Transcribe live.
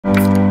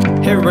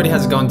Hey everybody,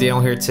 how's it going? Daniel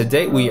here.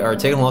 Today we are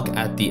taking a look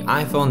at the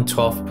iPhone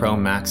 12 Pro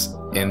Max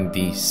in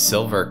the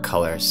silver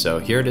color. So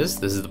here it is.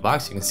 This is the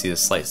box. You can see the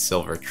slight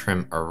silver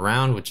trim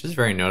around, which is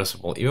very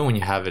noticeable even when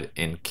you have it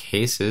in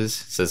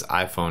cases. It says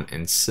iPhone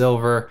in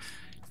silver,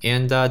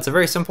 and it's a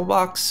very simple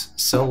box.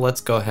 So let's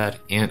go ahead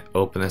and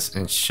open this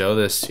and show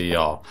this to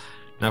y'all.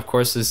 Now, of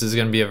course, this is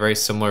going to be a very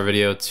similar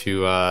video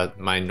to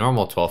my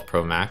normal 12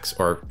 Pro Max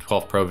or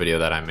 12 Pro video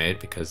that I made,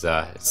 because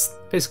it's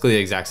basically the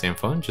exact same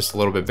phone, just a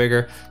little bit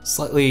bigger,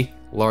 slightly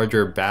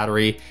larger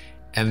battery,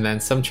 and then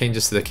some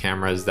changes to the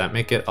cameras that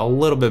make it a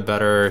little bit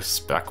better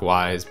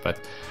spec-wise.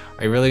 But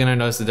are you really going to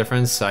notice the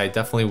difference? I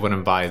definitely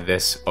wouldn't buy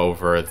this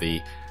over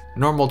the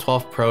normal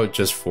 12 Pro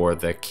just for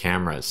the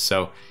cameras.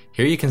 So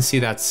here you can see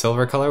that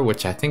silver color,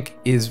 which I think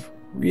is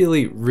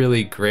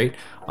really great.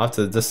 Off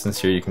to the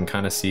distance here, you can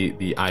kind of see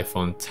the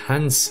iPhone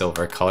X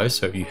silver color.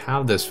 So if you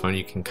have this phone,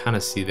 you can kind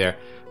of see there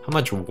how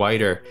much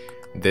whiter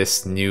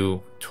this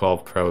new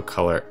 12 Pro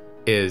color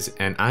is,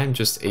 and I'm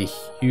just a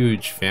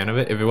huge fan of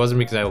it. If it wasn't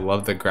because I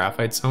love the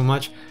graphite so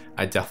much,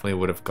 I definitely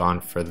would have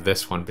gone for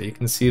this one. But you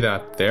can see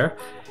that there,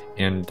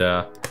 and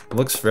it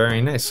looks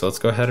very nice. So let's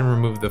go ahead and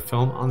remove the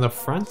film on the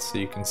front so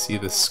you can see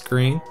the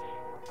screen,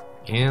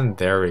 and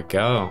there we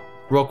go.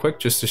 Real quick,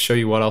 just to show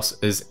you what else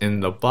is in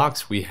the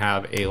box, we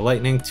have a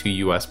Lightning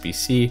to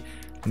USB-C,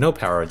 no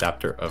power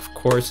adapter of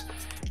course,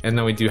 and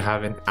then we do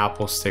have an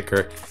Apple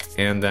sticker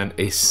and then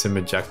a SIM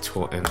eject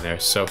tool in there.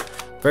 So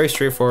very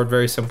straightforward,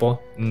 very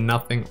simple,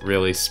 nothing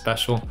really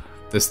special.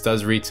 This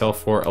does retail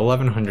for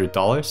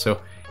 $1,100,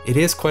 so it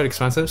is quite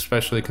expensive,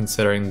 especially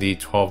considering the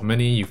 12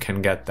 mini. You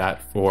can get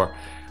that for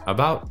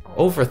about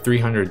over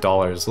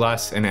 $300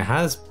 less, and it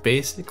has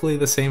basically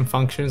the same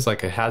functions.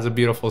 Like, it has a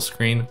beautiful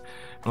screen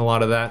and a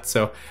lot of that.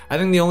 So I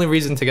think the only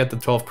reason to get the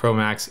 12 Pro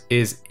Max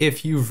is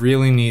if you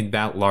really need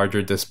that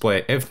larger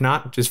display. If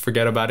not, just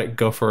forget about it.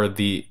 Go for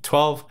the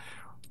 12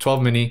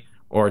 mini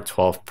or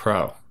 12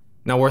 Pro.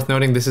 Now, worth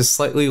noting, this is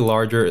slightly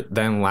larger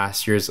than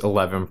last year's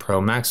 11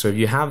 Pro Max. So if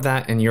you have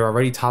that and you're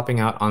already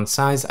topping out on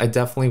size, I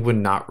definitely would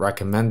not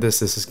recommend this.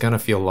 This is gonna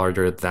feel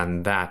larger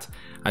than that.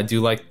 I do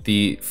like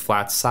the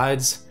flat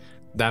sides.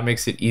 That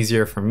makes it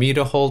easier for me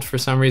to hold for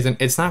some reason.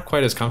 It's not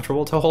quite as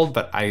comfortable to hold,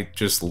 but I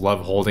just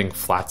love holding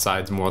flat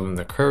sides more than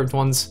the curved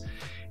ones.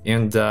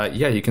 And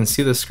yeah, you can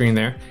see the screen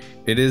there.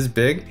 It is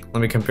big.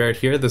 Let me compare it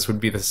here. This would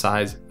be the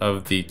size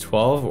of the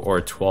 12 or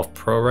 12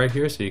 Pro right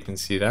here. So you can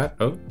see that.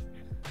 Oh,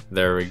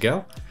 there we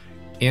go.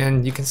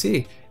 And you can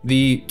see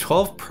the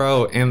 12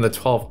 Pro and the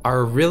 12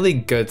 are a really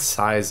good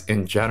size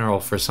in general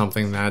for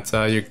something that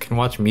you can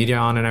watch media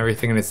on and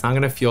everything, and it's not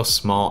gonna feel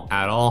small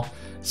at all,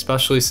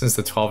 especially since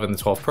the 12 and the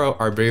 12 Pro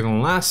are bigger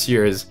than last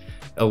year's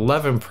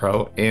 11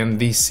 Pro and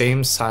the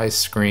same size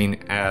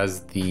screen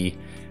as the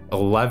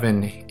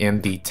 11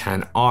 and the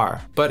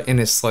 10R, but in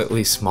a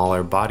slightly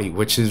smaller body,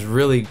 which is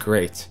really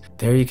great.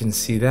 There you can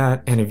see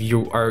that. And if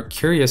you are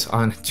curious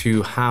on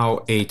to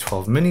how a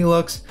 12 mini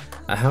looks,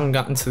 I haven't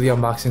gotten to the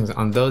unboxings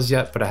on those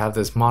yet, but I have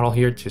this model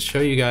here to show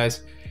you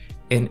guys,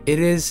 and it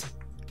is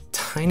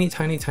tiny.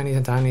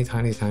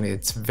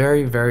 It's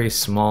very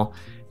small.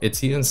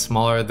 It's even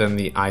smaller than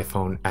the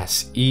iPhone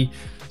SE.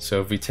 So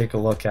if we take a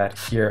look at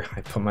here,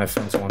 I put my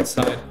phone to one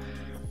side,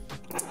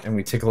 and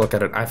we take a look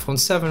at an iPhone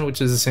 7,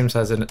 which is the same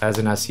size as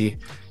an SE,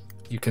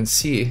 you can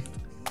see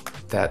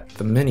that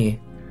the mini,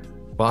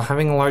 while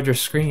having a larger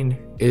screen,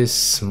 is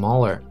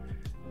smaller.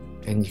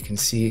 And you can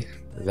see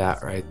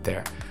that right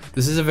there.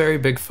 This is a very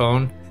big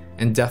phone,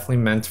 and definitely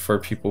meant for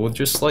people with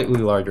just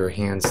slightly larger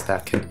hands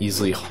that can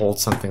easily hold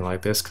something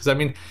like this. Because I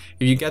mean,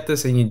 if you get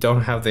this and you don't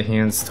have the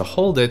hands to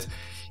hold it,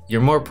 you're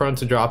more prone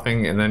to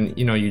dropping, and then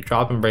you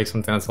drop and break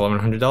something that's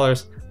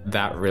 $1,100.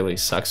 That really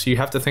sucks. So you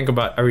have to think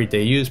about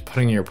everyday use,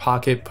 putting it in your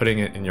pocket, putting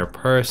it in your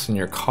purse, in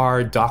your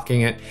car,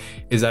 docking it.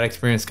 Is that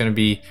experience going to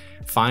be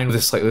fine with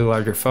a slightly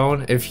larger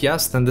phone? If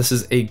yes, then this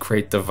is a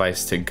great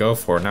device to go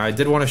for. Now, I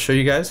did want to show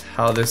you guys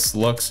how this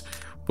looks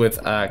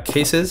with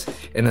cases,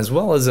 and as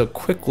well as a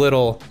quick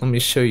little, let me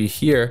show you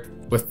here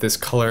with this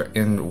color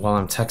in while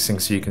I'm texting,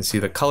 so you can see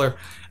the color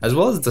as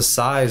well as the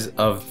size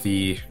of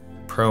the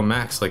Pro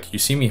Max. Like, you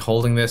see me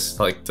holding this,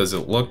 like, does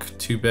it look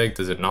too big?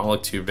 Does it not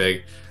look too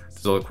big?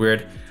 Does it look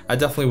weird? I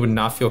definitely would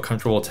not feel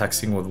comfortable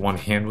texting with one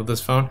hand with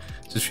this phone.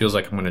 It just feels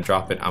like I'm gonna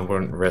drop it. I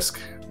wouldn't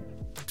risk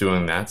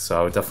doing that, so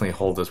I would definitely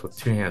hold this with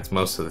two hands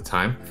most of the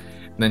time.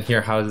 And then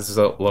here, how does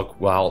it look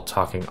while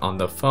talking on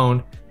the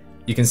phone?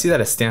 You can see that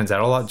it stands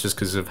out a lot just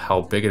because of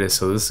how big it is.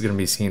 So this is going to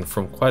be seen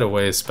from quite a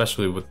way,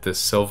 especially with this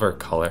silver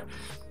color.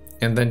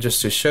 And then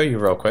just to show you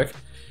real quick,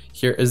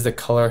 here is the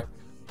color,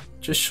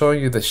 just showing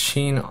you the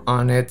sheen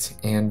on it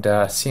and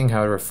seeing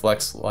how it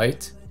reflects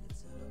light,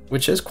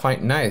 which is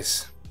quite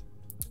nice.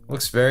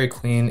 Looks very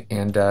clean,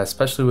 and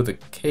especially with the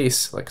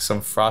case, like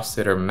some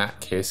frosted or matte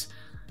case,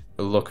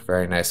 it will look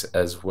very nice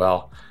as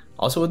well.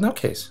 Also with no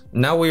case.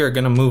 Now we are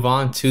gonna move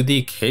on to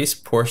the case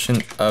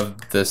portion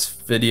of this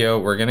video.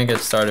 We're gonna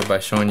get started by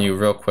showing you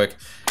real quick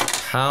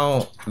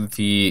how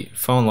the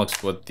phone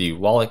looks with the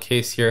wallet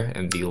case here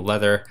and the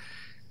leather.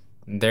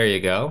 There you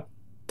go.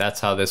 That's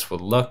how this would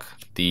look.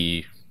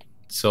 The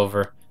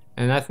silver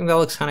and I think that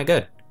looks kind of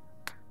good.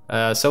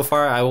 So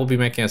far, I will be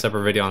making a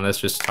separate video on this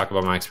just to talk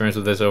about my experience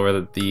with this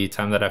over the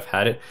time that I've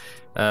had it.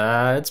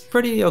 It's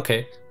pretty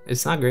okay.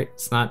 It's not great,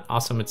 it's not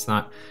awesome, it's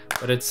not,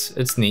 but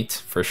it's neat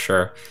for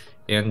sure.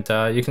 And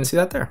you can see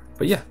that there.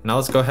 But yeah, now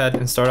let's go ahead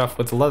and start off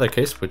with the leather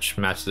case, which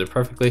matches it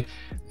perfectly.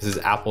 This is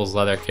Apple's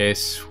leather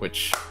case,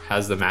 which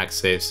has the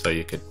MagSafe, so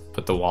you could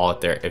put the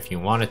wallet there if you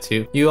wanted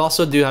to. You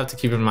also do have to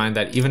keep in mind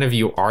that even if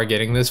you are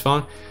getting this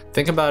phone,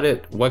 think about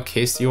it, what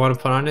case do you want to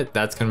put on it?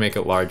 That's gonna make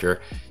it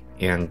larger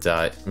and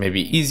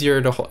maybe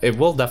easier to hold. It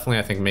will definitely,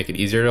 I think, make it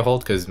easier to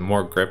hold because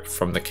more grip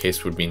from the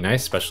case would be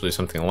nice, especially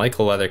something like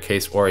a leather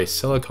case or a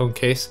silicone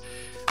case.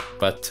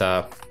 But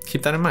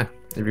keep that in mind.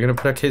 If you're gonna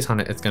put a case on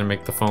it, it's gonna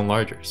make the phone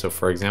larger. So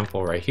for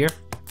example, right here,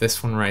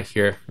 this one right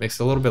here makes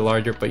it a little bit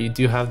larger, but you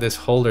do have this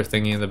holder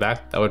thingy in the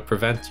back that would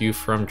prevent you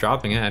from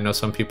dropping it. I know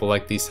some people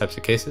like these types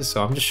of cases,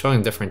 so I'm just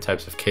showing different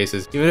types of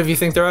cases. Even if you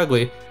think they're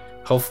ugly,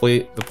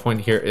 hopefully the point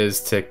here is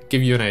to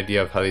give you an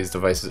idea of how these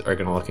devices are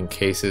gonna look in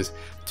cases.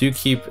 Do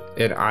keep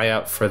an eye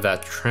out for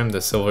that trim, the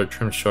silver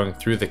trim showing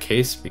through the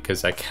case,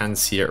 because I can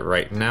see it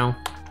right now.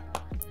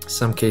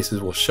 Some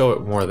cases will show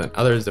it more than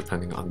others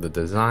depending on the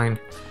design.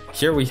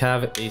 Here we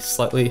have a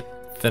slightly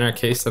thinner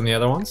case than the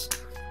other ones.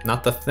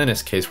 Not the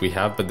thinnest case we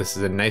have, but this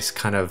is a nice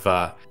kind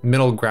of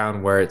middle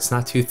ground where it's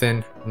not too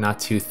thin, not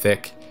too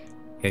thick,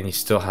 and you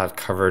still have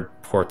covered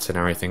ports and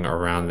everything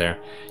around there.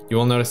 You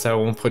will notice that I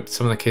won't put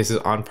some of the cases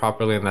on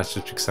properly, and that's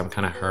just because I'm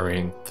kind of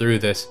hurrying through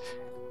this.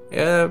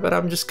 Yeah, but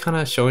I'm just kind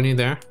of showing you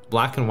there.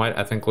 Black and white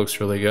I think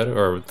looks really good,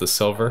 or with the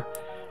silver.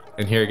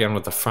 And here again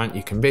with the front,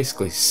 you can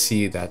basically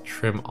see that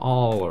trim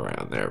all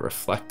around there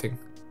reflecting.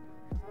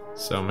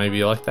 So maybe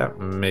you like that,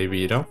 maybe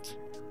you don't.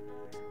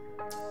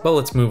 But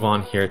let's move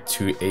on here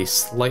to a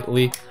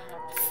slightly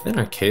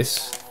thinner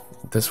case.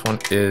 This one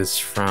is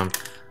from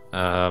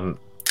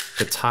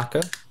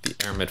Pitaka, the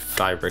Aramid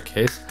fiber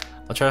case.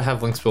 I'll try to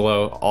have links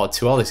below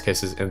to all these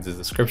cases in the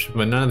description,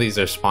 but none of these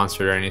are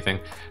sponsored or anything.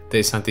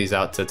 They sent these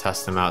out to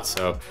test them out,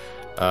 so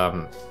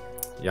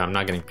yeah, I'm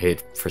not getting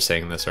paid for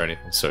saying this or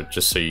anything, so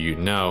just so you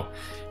know.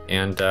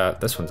 And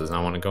this one does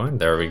not want to go in.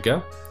 There we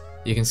go.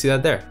 You can see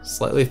that there.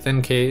 Slightly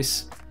thin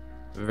case,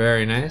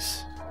 very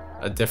nice.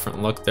 A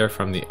different look there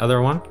from the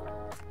other one.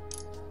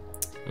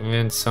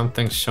 And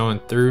something showing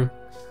through.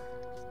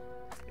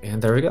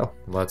 And there we go.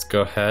 Let's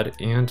go ahead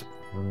and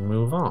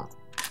move on.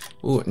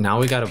 Ooh, now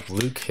we got a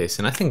blue case,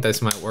 and I think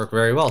this might work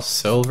very well.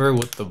 Silver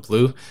with the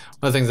blue. One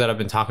of the things that I've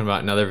been talking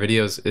about in other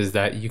videos is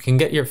that you can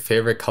get your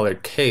favorite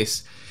colored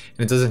case,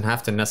 and it doesn't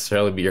have to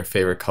necessarily be your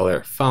favorite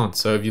color phone.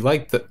 So if you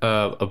like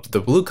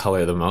the blue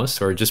color the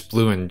most, or just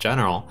blue in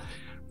general,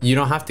 you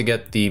don't have to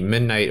get the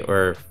midnight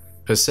or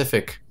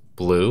Pacific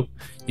blue.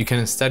 You can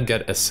instead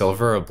get a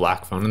silver or a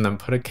black phone and then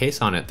put a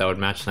case on it that would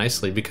match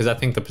nicely, because I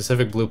think the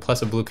Pacific blue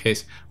plus a blue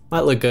case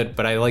might look good,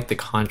 but I like the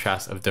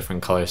contrast of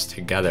different colors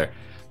together.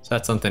 So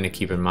that's something to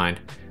keep in mind.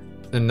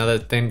 Another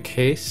thin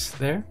case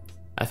there.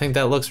 I think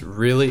that looks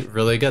really,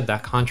 really good.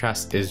 That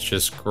contrast is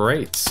just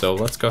great. So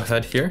let's go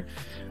ahead here,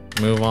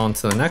 move on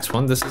to the next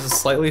one. This is a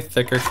slightly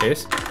thicker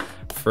case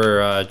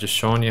for just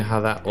showing you how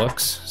that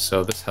looks.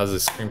 So this has a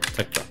screen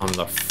protector on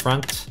the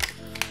front,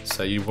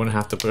 so you wouldn't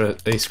have to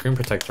put a screen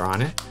protector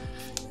on it.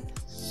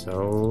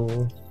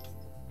 So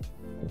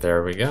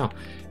there we go.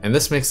 And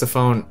this makes the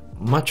phone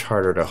much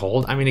harder to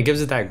hold. I mean, it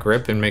gives it that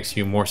grip and makes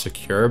you more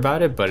secure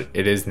about it, but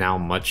it is now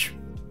much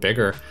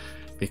bigger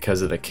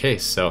because of the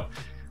case. So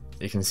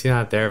you can see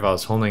that there if I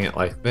was holding it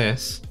like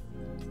this.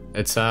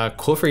 It's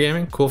cool for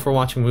gaming, cool for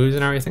watching movies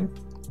and everything,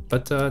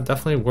 but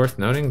definitely worth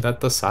noting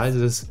that the size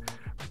is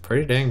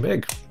pretty dang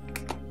big.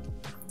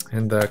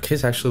 And the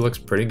case actually looks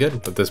pretty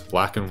good with this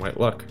black and white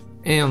look.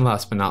 And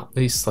last but not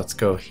least, let's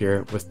go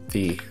here with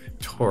the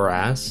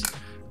Torras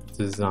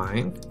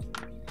design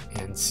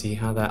and see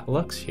how that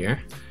looks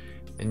here.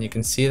 And you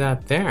can see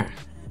that there.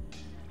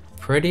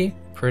 Pretty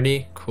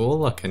cool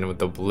looking with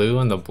the blue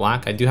and the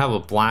black. I do have a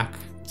black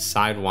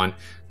side one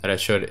that I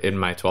showed in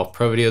my 12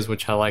 Pro videos,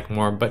 which I like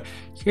more, but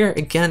here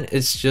again,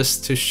 it's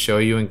just to show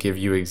you and give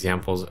you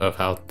examples of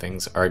how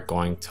things are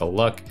going to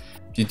look.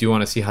 If you do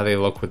want to see how they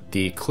look with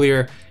the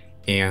clear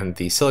and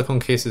the silicone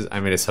cases, I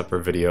made a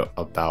separate video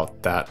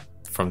about that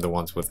from the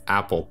ones with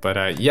Apple.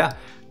 But yeah,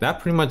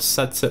 that pretty much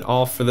sets it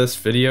all for this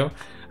video.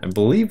 I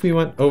believe we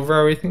went over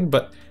everything,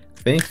 but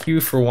thank you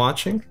for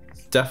watching.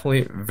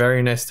 Definitely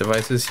very nice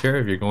devices here.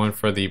 If you're going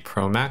for the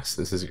Pro Max,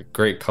 this is a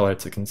great color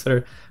to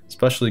consider,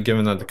 especially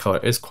given that the color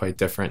is quite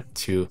different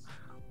to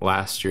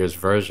last year's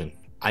version.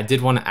 I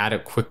did want to add a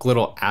quick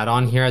little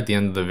add-on here at the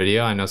end of the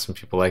video. I know some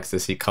people like to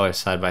see colors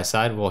side by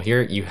side. Well,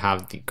 here you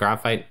have the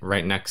graphite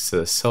right next to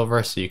the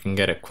silver, so you can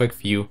get a quick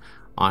view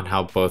on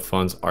how both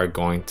phones are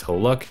going to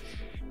look.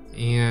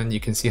 And you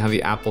can see how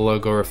the Apple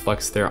logo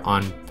reflects there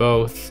on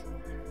both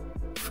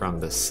from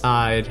the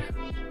side,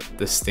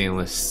 the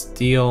stainless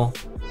steel.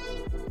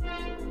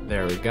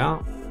 There we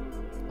go.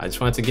 I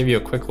just wanted to give you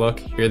a quick look.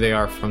 Here they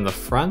are from the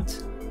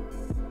front.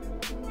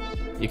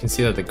 You can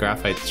see that the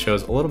graphite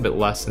shows a little bit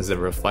less since it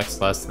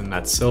reflects less than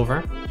that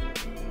silver.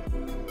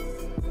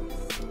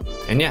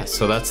 And yeah,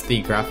 so that's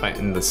the graphite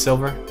and the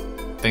silver.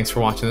 Thanks for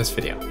watching this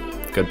video.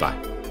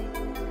 Goodbye.